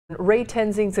Ray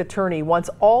Tenzing's attorney wants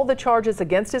all the charges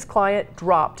against his client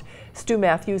dropped. Stu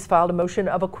Mathews filed a motion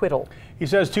of acquittal. He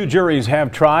says 2 juries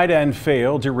have tried and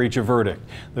failed to reach a verdict.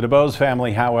 The DuBose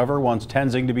family, however, wants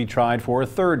Tenzing to be tried for a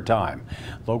 3rd time.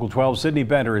 Local 12 Sydney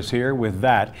Bender is here with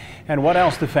that and what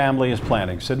else the family is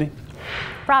planning. Sydney?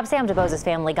 Rob, Sam DuBose's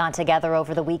family got together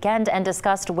over the weekend and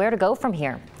discussed where to go from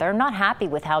here. They're not happy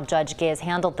with how Judge Ghiz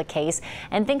handled the case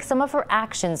and think some of her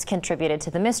actions contributed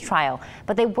to the mistrial.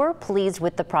 But they were pleased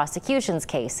with the prosecution's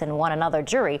case and want another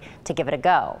jury to give it a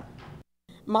go.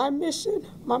 My mission,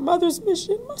 my mother's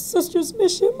mission, my sister's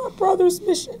mission, my brother's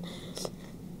mission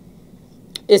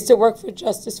is to work for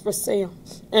justice for Sam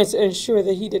and to ensure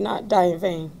that he did not die in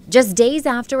vain. Just days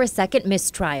after a second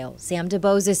mistrial, Sam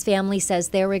DuBose's family says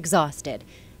they're exhausted,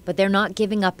 but they're not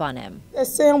giving up on him.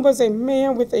 Sam was a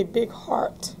man with a big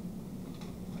heart.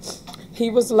 He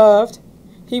was loved,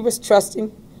 he was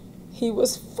trusting, he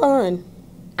was fun.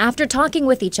 After talking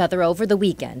with each other over the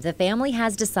weekend, the family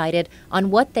has decided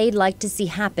on what they'd like to see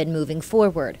happen moving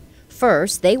forward.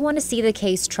 First, they want to see the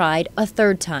case tried a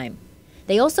 3rd time.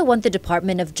 They also want the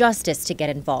Department of Justice to get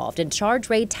involved and charge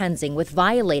Ray Tenzing with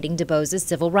violating DuBose's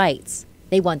civil rights.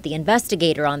 They want the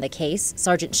investigator on the case,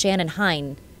 Sergeant Shannon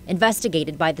Hine,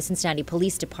 investigated by the Cincinnati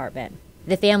Police Department.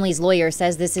 The family's lawyer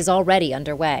says this is already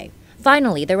underway.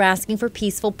 Finally, they're asking for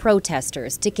peaceful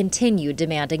protesters to continue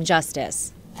demanding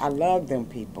justice. I love them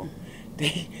people.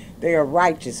 They are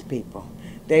righteous people.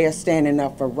 They are standing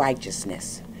up for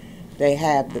righteousness. They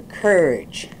have the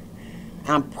courage.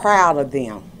 I'm proud of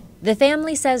them. The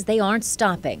family says they aren't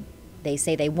stopping. They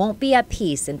say they won't be at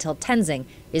peace until Tenzing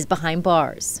is behind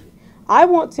bars. I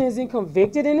want Tenzing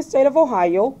convicted in the state of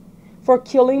Ohio for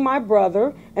killing my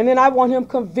brother, and then I want him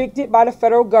convicted by the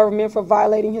federal government for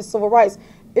violating his civil rights.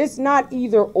 It's not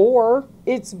either or,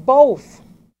 it's both.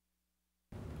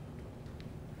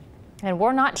 And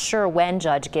we're not sure when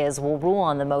Judge Ghiz will rule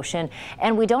on the motion,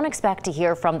 and we don't expect to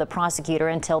hear from the prosecutor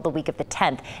until the week of the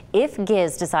 10th. If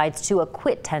Ghiz decides to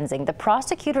acquit Tenzing, the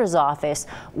prosecutor's office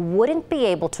wouldn't be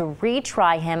able to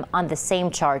retry him on the same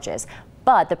charges.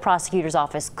 But the prosecutor's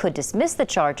office could dismiss the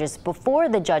charges before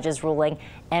the judge's ruling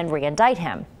and re-indict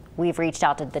him. We've reached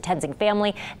out to the Tenzing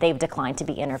family. They've declined to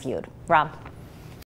be interviewed. Rob?